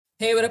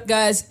Hey, what up,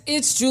 guys?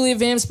 It's Julia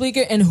Van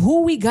Spleeker, and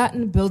who we got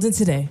in the building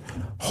today?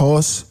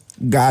 Horse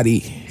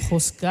Gotti.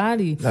 Horse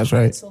Gotti. That's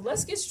right. So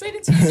let's get straight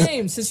into your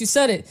name, since you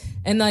said it,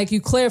 and like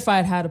you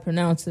clarified how to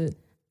pronounce it.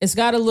 It's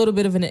got a little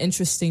bit of an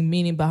interesting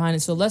meaning behind it,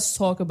 so let's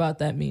talk about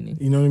that meaning.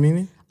 You know what I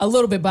mean? A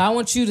little bit, but I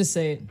want you to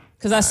say it.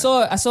 Because I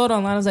saw it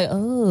online, I was like,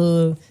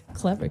 oh,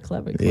 clever.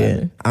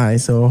 Yeah. All right,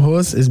 so a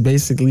horse is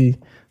basically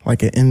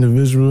like an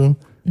individual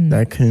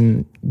that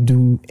can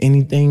do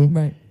anything,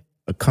 Right.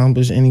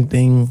 accomplish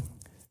anything,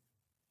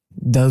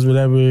 does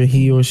whatever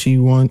he or she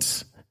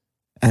wants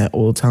at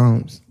all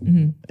times.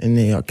 And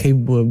they are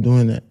capable of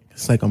doing that.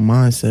 It's like a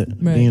mindset,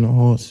 Right. being a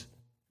horse.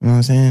 You know what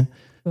I'm saying?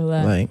 Feel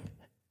that. Like,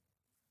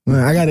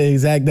 man, I got the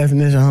exact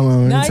definition. Hold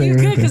on. Nah, you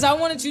good, because I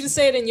wanted you to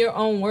say it in your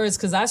own words,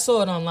 because I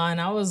saw it online.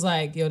 I was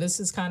like, yo,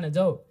 this is kind of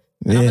dope.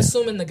 And I'm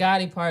assuming the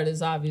Gotti part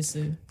is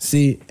obviously.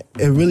 See,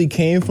 it really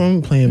came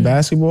from playing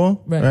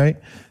basketball, right?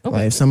 Okay.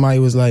 Like if somebody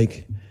was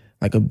like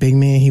a big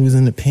man, he was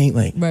in the paint,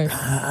 like, Right.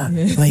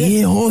 like,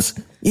 yeah, horse.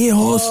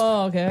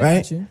 Oh, okay. I Right?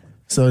 got you.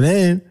 So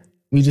then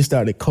we just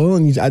started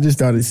calling each. I just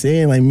started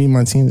saying, like, me and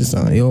my team just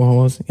started, yo,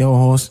 horse, hey,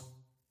 horse.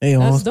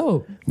 That's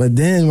dope. But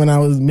then when I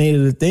was made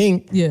it a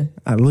thing, Yeah.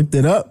 I looked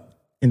it up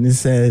and it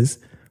says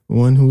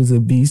one who's a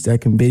beast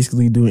that can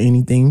basically do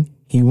anything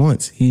he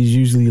wants. He's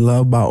usually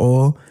loved by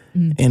all.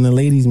 And a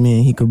ladies'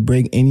 man, he could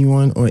break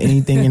anyone or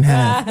anything in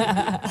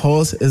half.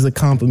 Horse is a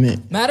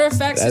compliment. Matter of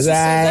fact, since you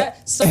said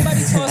that,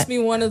 somebody tossed me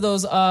one of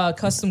those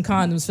custom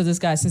condoms for this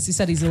guy, since he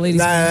said he's a ladies'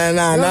 man.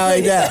 Nah, not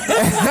like that.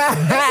 This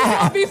is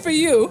going to be for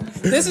you.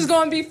 This is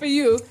going to be for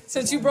you,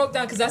 since you broke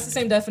down, because that's the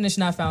same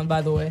definition I found,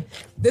 by the way.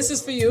 This is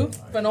for you,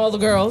 from all the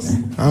girls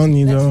I don't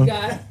need that you no.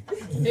 got.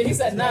 And he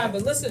said, nah,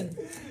 but listen.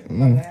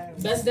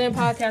 Best damn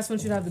podcast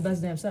wants you to have the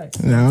best damn sex.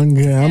 Nah, I'm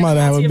good. I'm about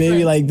to have a baby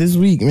friend. like this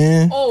week,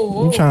 man.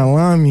 Oh, You trying to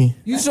line me.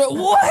 You sure?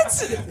 What?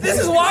 This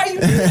is why you.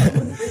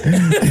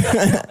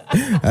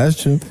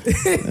 That's true.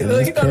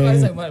 Look, you thought about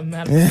it, like, what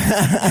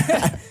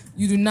matter?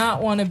 You do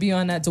not want to be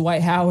on that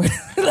Dwight Howard,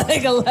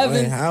 like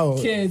 11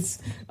 Howard. kids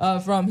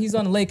from. He's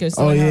on the Lakers.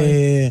 Oh, Dwight yeah, Howard.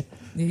 yeah.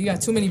 Yeah, you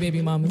got too many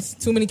baby mamas,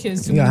 too many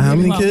kids. Too You got many how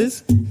baby many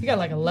mamas. kids? He got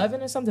like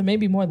 11 or something,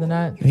 maybe more than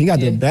that. He got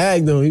yeah. the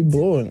bag, though. He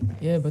blowing.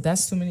 Yeah, but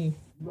that's too many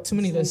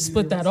to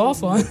split that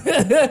off on.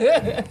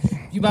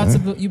 you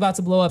about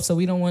to blow up, so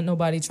we don't want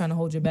nobody trying to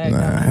hold your bag down.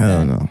 Nah, Like hell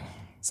that. no.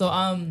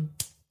 So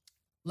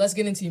let's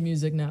get into your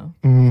music now.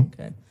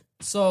 Okay.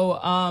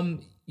 So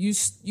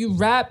you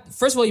rap.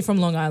 First of all, you're from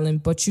Long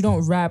Island, but you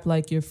don't rap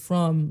like you're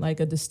from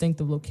like a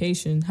distinctive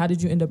location. How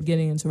did you end up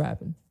getting into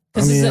rapping?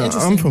 I mean,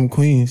 I'm from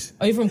Queens.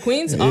 Are you from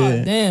Queens? Yeah.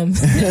 Oh, damn.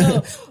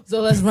 So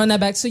let's run that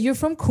back. So you're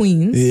from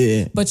Queens,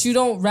 Yeah. but you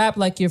don't rap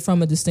like you're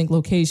from a distinct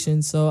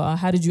location. So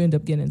how did you end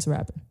up getting into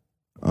rapping?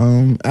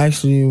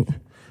 Actually,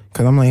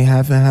 cause I'm like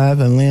half and half,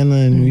 Atlanta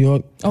and New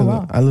York. Oh,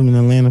 wow. I lived in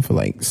Atlanta for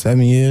like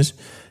 7 years,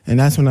 and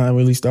that's when I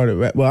really started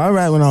rap. Well, I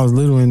rap when I was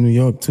little in New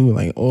York too,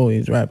 like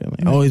always rapping.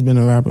 Like always been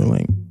a rapper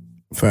like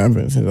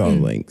forever since I was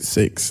like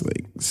 6,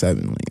 like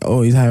 7. Like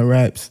always had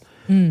raps,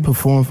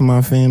 performed for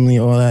my family,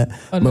 all that.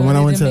 Oh, but when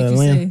I went to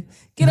Atlanta,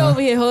 get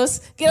over here,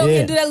 host. Get over here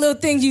and do that little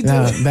thing you do.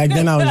 back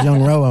then I was Young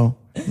Rello.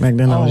 Back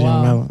then I was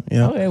Young Rello.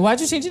 Yeah. Okay,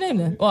 why'd you change your name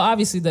then? Well,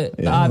 obviously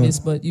the obvious,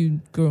 but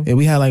you grew. Yeah,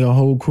 we had like a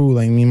whole crew,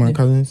 like me and my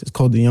cousins. It's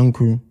called the Young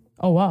Crew.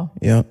 Oh, wow.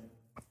 Yep.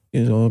 It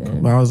was all,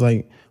 but I was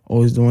like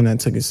always doing that,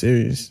 took it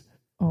serious.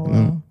 Oh,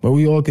 wow. But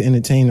we all could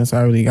entertain us.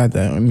 I really got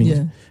that. I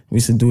mean, we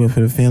used to do it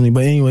for the family.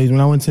 But anyways, when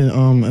I went to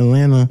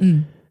Atlanta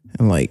in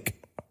like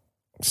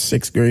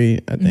 6th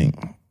grade, I think,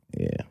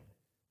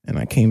 and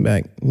I came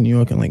back to New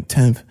York in like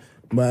 10th.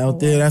 But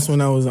out there, that's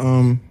when I was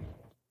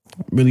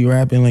really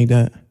rapping like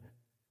that,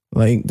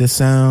 like the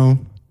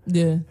sound,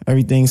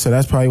 everything. So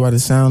that's probably why the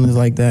sound is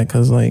like that,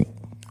 cause like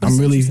I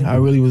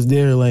really was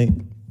there, like,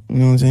 you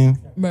know what I'm saying?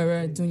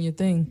 Right, doing your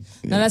thing.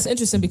 Now that's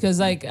interesting, because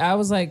like I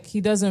was like, he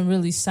doesn't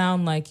really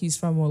sound like he's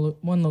from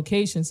one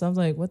location. So I was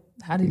like, what?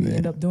 How did he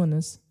end up doing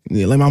this?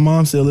 Yeah, like my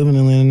mom's still living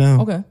in Atlanta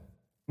now. Okay.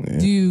 Yeah.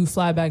 Do you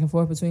fly back and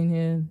forth between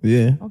here?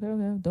 Yeah.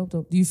 Okay,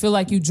 dope. Do you feel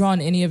like you've drawn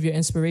any of your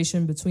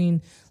inspiration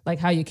between like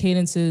how your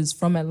cadence is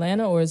from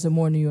Atlanta, or is it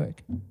more New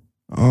York?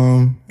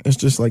 It's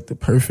just like the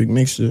perfect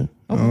mixture.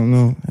 Okay. I don't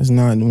know. It's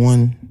not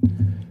one.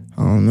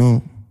 I don't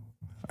know.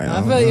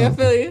 I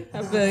feel you.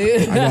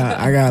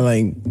 I got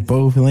like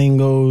both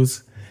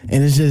lingos,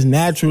 and it's just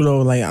natural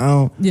though. Like I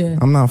don't. Yeah.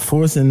 I'm not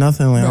forcing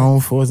nothing. Like I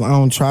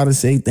don't try to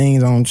say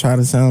things. I don't try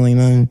to sound like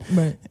nothing.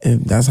 Right.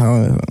 If that's how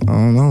I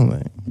don't know.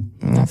 Like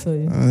I feel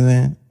you.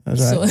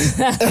 That's right. So,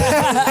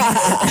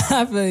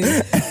 I feel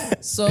you.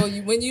 So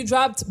when you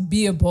dropped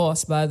 "Be a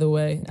Boss," by the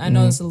way, I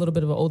know it's a little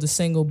bit of an older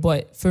single,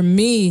 but for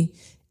me,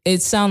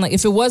 it sounded like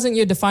if it wasn't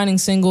your defining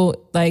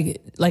single,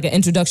 like an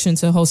introduction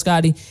to Horse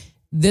Gotti,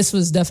 this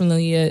was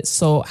definitely it.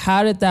 So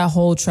how did that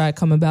whole track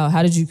come about?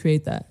 How did you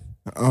create that?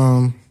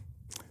 I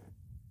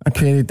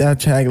created that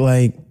track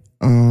like,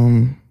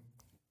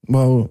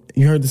 well,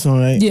 you heard the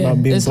song, right? Yeah,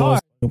 about being it's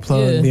boss, hard.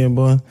 Plug, being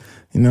boss.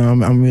 You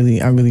know,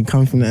 I really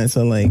come from that.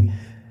 So like,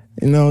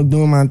 you know,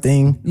 doing my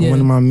thing. Yeah. One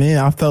of my men,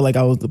 I felt like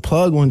I was the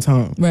plug one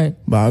time. Right.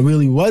 But I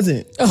really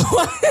wasn't.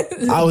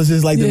 I was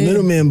just like the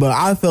middleman, but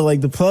I felt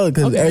like the plug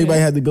because everybody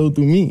had to go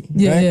through me.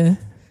 Yeah, right? yeah.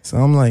 So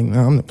I'm like,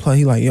 nah, I'm the plug.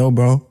 He like, yo,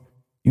 bro,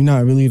 you're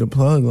not really the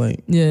plug.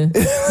 Like, yeah.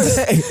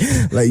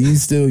 like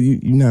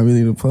you're not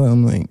really the plug.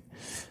 I'm like,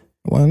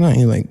 why not?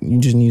 He like, you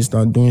just need to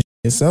start doing shit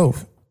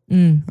yourself.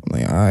 I'm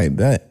like, all right,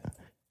 bet.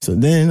 So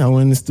then I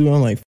went in the studio.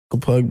 I'm like, f*** a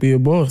plug, be a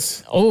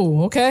boss.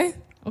 Oh, okay.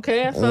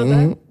 Okay, I felt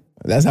that.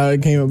 That's how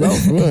it came about.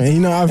 For real. And you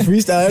know, I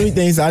freestyle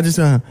everything, so I just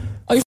Oh,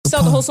 you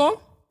freestyle the whole song?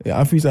 Yeah,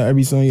 I freestyle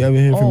every song you ever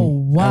hear from me. Oh,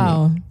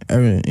 wow.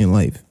 Ever in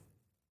life.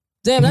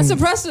 Damn, that's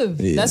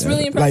impressive. Yeah, that's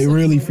really impressive. Like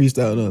really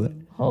freestyle though.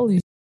 Holy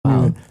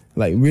wow.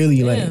 Like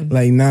really, Damn.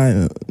 like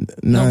No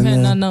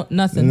pen,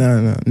 nothing.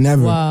 No,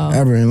 never,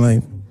 ever in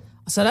life.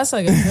 So that's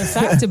like a good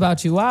fact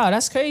about you. Wow,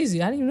 that's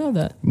crazy. I didn't even know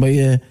that. But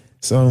yeah,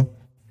 so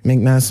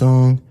make that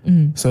song.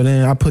 So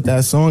then I put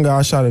that song out.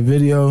 I shot a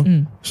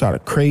video, shot a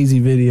crazy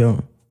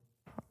video.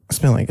 I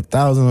spent like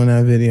 $1,000 on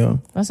that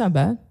video. That's not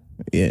bad.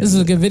 Yeah, this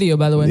is a good video,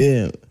 by the way.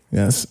 Yeah,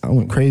 yes, I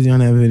went crazy on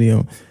that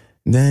video.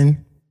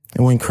 Then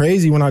it went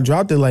crazy when I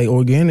dropped it, like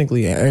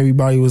organically, and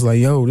everybody was like,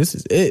 "Yo, this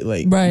is it!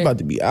 Like, you about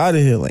to be out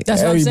of here!" Like,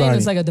 that's everybody. what I'm saying.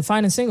 It's like a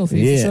defining single for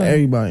you. Yeah, for sure.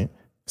 everybody.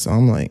 So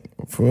I'm like,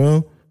 for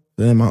real.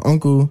 Then my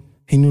uncle,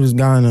 he knew this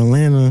guy in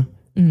Atlanta,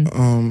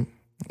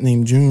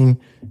 named June,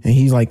 and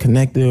he's like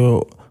connected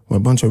with a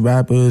bunch of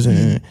rappers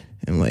and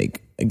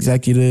like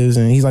executives,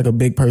 and he's like a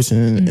big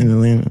person in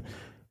Atlanta.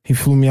 He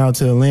flew me out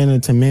to Atlanta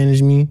to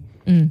manage me.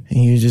 And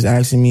he was just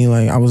asking me,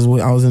 like, I was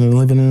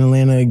living in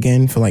Atlanta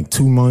again for like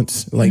 2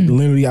 months, like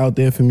literally out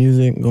there for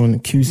music, going to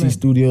QC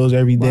studios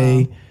every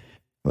day,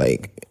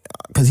 like,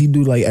 cause he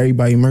do like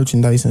everybody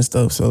merchandise and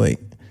stuff. So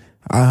like,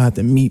 I had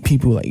to meet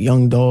people like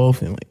Young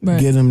Dolph and like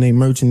get them their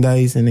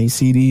merchandise and their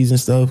CDs and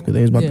stuff, cause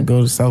they was about to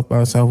go to South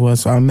by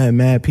Southwest. So I met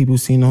mad people,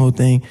 seen the whole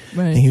thing,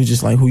 and he was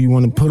just like, who you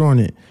want to put on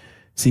it?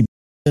 See,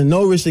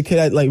 no Rich the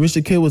Kid, like Rich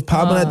the Kid was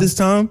popping at this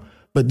time.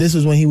 But this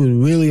was when he was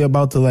really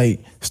about to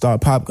like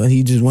start pop, because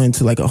he just went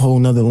to like a whole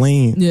nother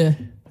lane. Yeah.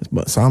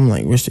 But so I'm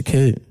like, Rich the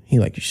Kid. He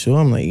like, you sure?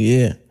 I'm like,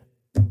 yeah.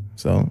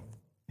 So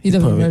he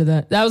definitely heard of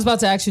that. I was about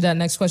to ask you that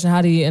next question.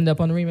 How did he end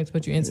up on the remix?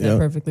 But you answered that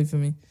perfectly for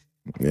me.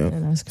 Yeah.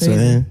 That's crazy. So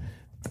then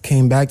I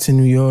came back to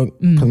New York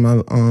because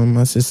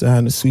my sister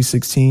had a Sweet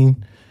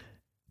 16,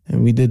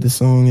 and we did the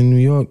song in New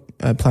York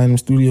at Platinum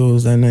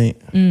Studios that night.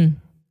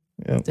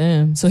 Yep.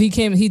 Damn. So he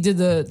did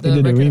the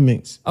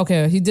remix.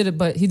 Okay, he did it,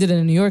 but he did it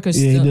in New York. Yeah,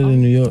 he did it in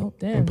New York.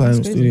 Damn,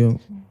 Platinum Studio.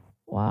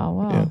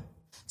 Wow. Yeah.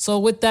 So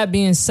with that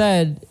being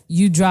said,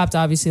 you dropped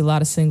obviously a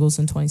lot of singles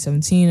in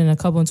 2017 and a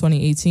couple in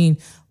 2018.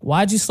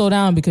 Why'd you slow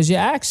down? Because you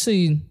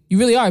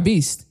really are a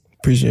beast.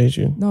 Appreciate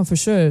you. No, for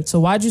sure. So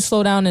why'd you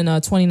slow down in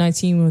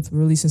 2019 with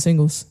releasing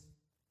singles?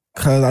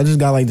 Cause I just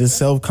got like this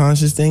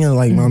self-conscious thing, and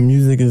like my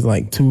music is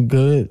like too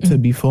good to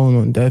be falling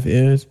on deaf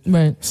ears.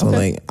 Right. So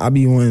like I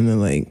be wanting to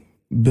like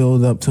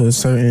build up to a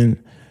certain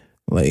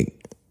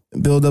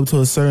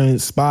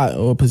spot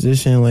or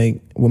position, like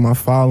with my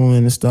following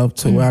and stuff,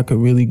 to where I could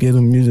really give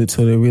them music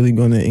so they're really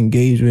gonna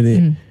engage with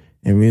it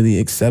and really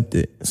accept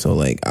it. So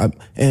like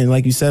and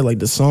like you said, like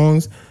the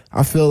songs,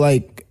 I feel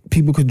like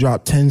people could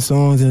drop 10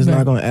 songs and it's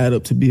not gonna add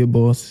up to Be a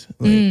Boss.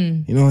 Like,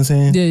 you know what I'm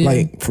saying? Yeah.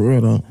 Like for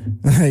real though.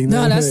 Like,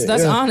 no,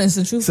 that's honest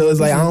and truthful. So it's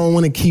like I don't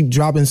want to keep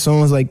dropping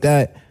songs like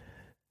that,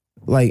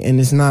 like, and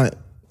it's not.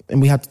 And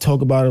we have to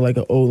talk about it like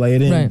it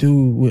didn't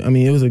do. I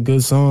mean, it was a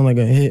good song, like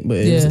a hit, but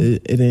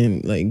it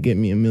didn't like get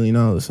me $1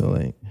 million. So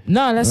like,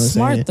 no, that's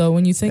smart though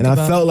when you think about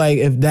it. And I felt like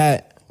if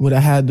that would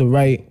have had the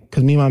right,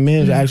 because me and my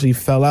manager actually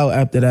fell out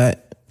after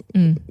that.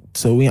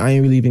 So I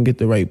ain't really even get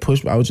the right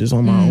push. But I was just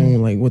on my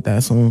own, like with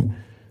that song.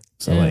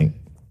 So like,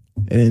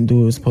 it didn't do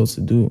what it was supposed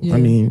to do. I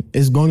mean,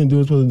 it's going to do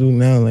what it's supposed to do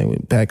now, like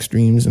with back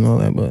streams and all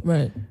that. But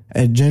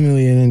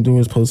generally, it didn't do what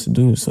it's supposed to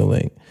do. So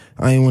like,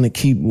 I ain't want to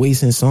keep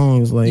wasting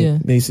songs,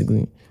 like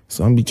basically.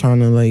 So I'm be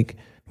trying to like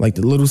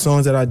the little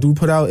songs that I do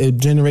put out, it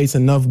generates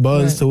enough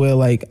buzz to where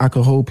like I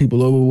could hold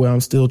people over, where I'm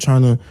still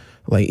trying to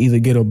like either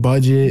get a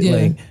budget,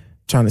 like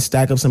trying to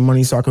stack up some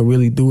money so I could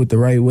really do it the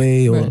right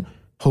way, or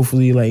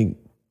hopefully like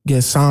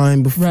get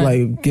signed before,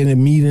 like get a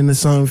meeting or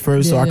something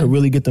first, so I could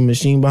really get the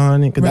machine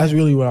behind it. Cause that's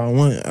really what I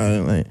want.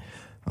 I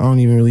don't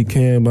even really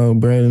care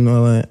about bread and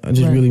all that. I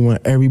just really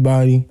want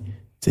everybody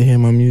to hear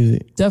my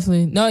music.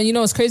 Definitely. No, you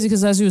know, it's crazy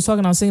because as you was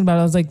talking, I was thinking about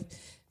it. I was like,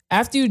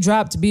 after you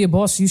dropped Be a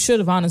Boss, you should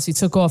have honestly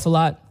took off a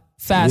lot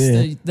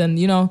faster than,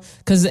 you know,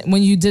 because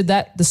when you did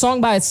that, the song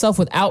by itself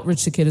without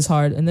Rich the Kid is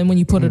hard. And then when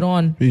you put it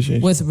on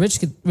with Rich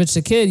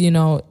the Kid, you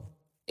know,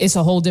 it's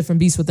a whole different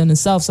beast within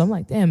itself. So I'm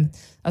like, damn,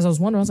 as I was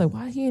wondering, I was like,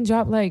 why he didn't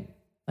drop like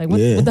what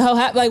the hell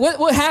happened? Like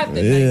what happened?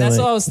 Like, that's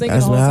what I was thinking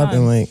the whole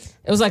time. Like,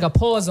 it was like a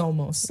pause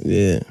almost.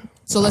 Yeah.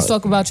 So let's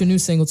talk about your new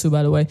single too,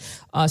 by the way,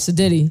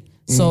 Sadiddy.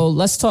 So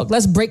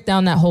let's break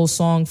down that whole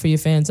song for your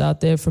fans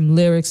out there, from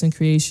lyrics and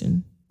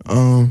creation.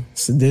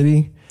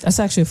 Sadiddy. That's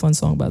actually a fun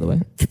song, by the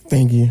way.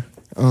 Thank you.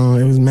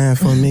 It was mad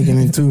fun making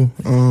it too.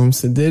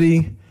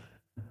 Sadiddy,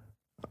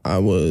 I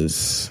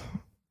was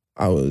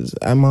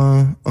at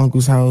my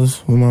uncle's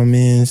house with my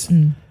mans,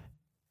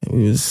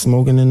 We was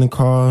smoking in the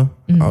car.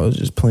 I was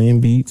just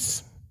playing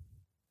beats.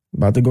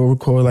 About to go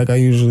record like I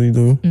usually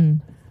do.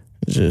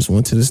 Just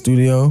went to the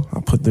studio. I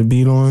put the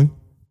beat on,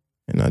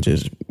 and I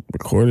just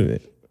recorded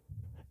it.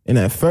 And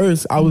at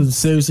first, I was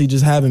seriously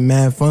just having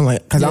mad fun,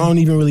 like, cause I don't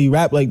even really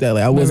rap like that.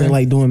 Like, I wasn't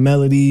like doing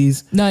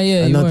melodies, or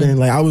nothing.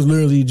 Like, I was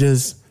literally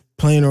just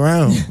playing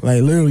around,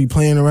 like literally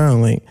playing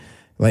around. Like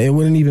it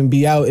wouldn't even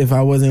be out if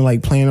I wasn't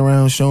like playing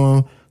around,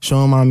 showing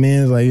my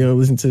mans, like, yo,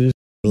 listen to this,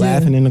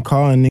 laughing in the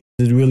car, and niggas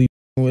is really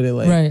with it,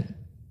 like,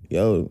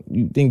 yo,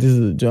 you think this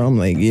is a joke? I'm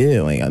like,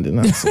 yeah, like, I did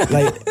not.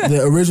 Like,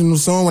 the original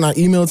song when I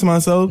emailed to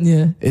myself,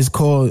 it's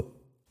called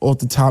Off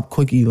the Top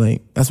Quickie.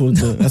 Like, that's what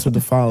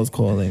the file is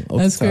called. Like, Off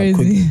that's the Top crazy.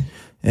 Quickie.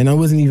 And I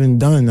wasn't even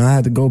done. I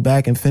had to go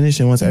back and finish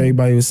it once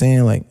everybody was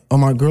saying, like, oh,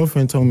 my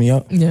girlfriend told me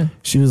up.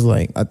 She was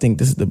like, I think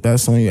this is the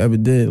best song you ever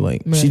did.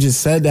 Like, she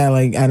just said that,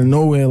 like, out of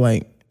nowhere.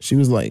 Like, she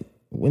was like,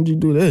 when did you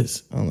do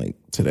this? I'm like,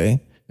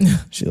 today.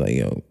 She like,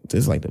 yo, this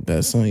is like the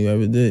best song you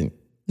ever did.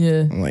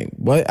 I'm like,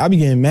 what? I be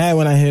getting mad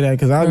when I hear that,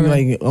 because I be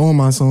like, oh,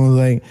 my songs,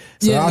 like,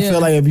 so I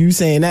feel like if you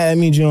saying that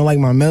means you don't like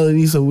my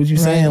melody. So what you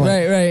saying?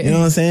 Like, you know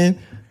what I'm saying?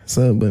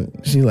 So, but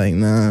she like,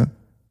 nah,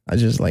 I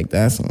just like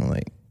that song.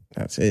 Like,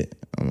 that's it.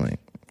 I'm like,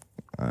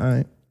 all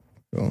right,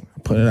 go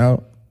put it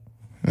out.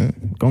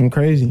 Going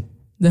crazy.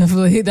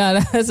 Definitely. Nah,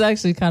 that's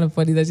actually kind of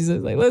funny that she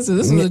said, like, listen,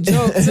 this was a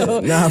joke.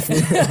 So. Nah, for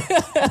real.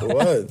 It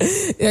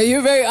was. Yeah,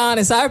 you're very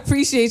honest. I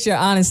appreciate your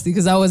honesty,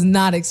 because I was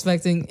not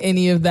expecting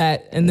any of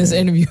that in this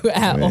interview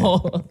at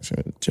all.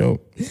 Sure,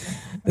 joke.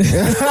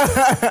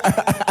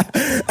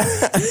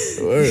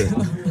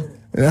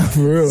 Nah,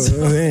 for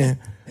real. Man.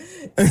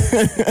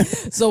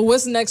 So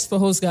what's next for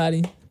Host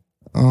Gotti?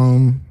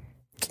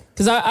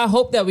 Because I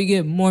hope that we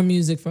get more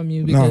music from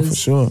you. Because for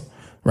sure.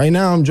 Right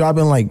now, I'm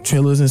dropping like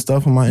trailers and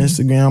stuff on my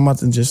Instagram. I'm about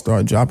to just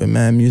start dropping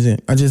mad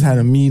music. I just had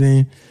a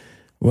meeting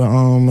with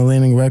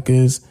Atlantic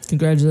Records.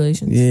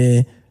 Congratulations.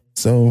 Yeah.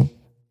 So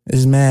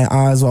there's mad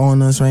eyes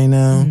on us right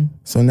now.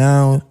 So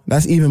now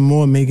that's even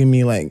more making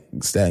me like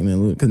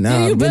stagnant, because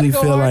now I really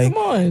feel like,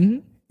 come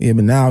on. Yeah,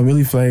 but now I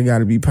really feel like I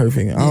gotta be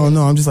perfect. I don't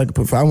know. I'm just like,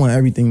 I want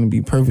everything to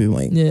be perfect.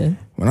 Like,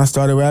 when I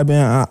started rapping,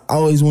 I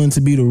always wanted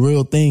to be the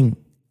real thing.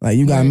 Like,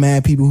 you got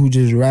mad people who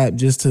just rap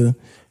just to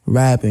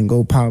rap and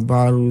go pop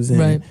bottles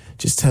and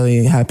just tell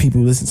you how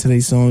people listen to their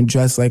song,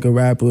 dress like a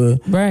rapper,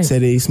 say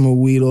they smoke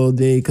weed all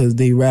day because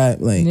they rap.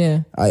 Like,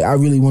 I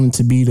really wanted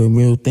to be the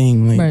real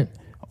thing, like,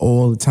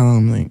 all the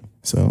time. Like,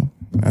 so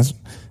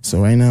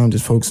right now I'm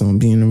just focusing on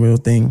being the real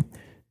thing.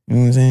 You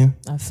know what I'm saying?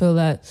 I feel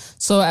that.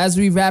 So as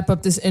we wrap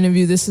up this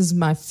interview, this is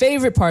my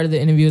favorite part of the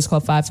interview. It's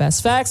called 5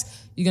 Fast Facts.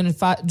 You're going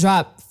to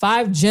drop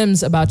 5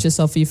 gems about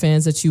yourself for your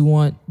fans that you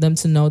want them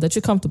to know that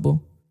you're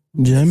comfortable.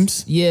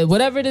 Gems? Yeah,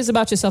 whatever it is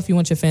about yourself you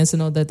want your fans to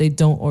know that they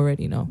don't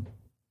already know.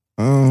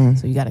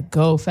 So you got to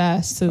go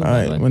fast too. All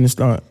right, when to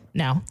start?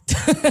 Now.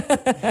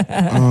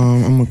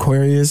 I'm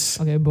Aquarius.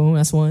 Okay, boom,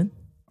 that's 1.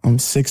 I'm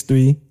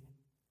 6'3".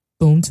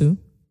 Boom, 2.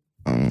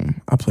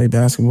 I play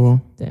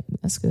basketball. Damn,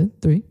 that's good.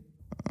 3.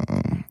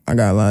 I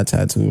got a lot of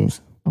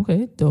tattoos.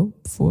 Okay,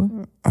 dope.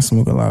 4. I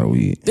smoke a lot of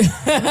weed.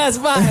 That's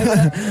fine.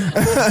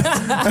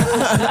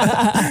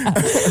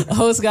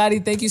 Host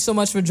Gotti, thank you so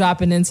much for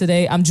dropping in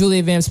today. I'm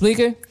Julia Van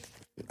Spleeker.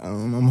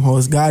 I'm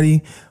Host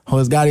Gotti.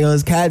 Host Gotti,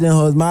 Host Captain,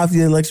 Host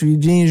Mafia, Luxury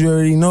Jeans. You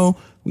already know.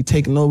 We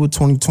taking over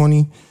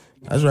 2020.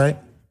 That's right.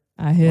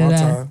 I hear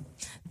that.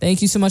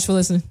 Thank you so much for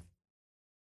listening.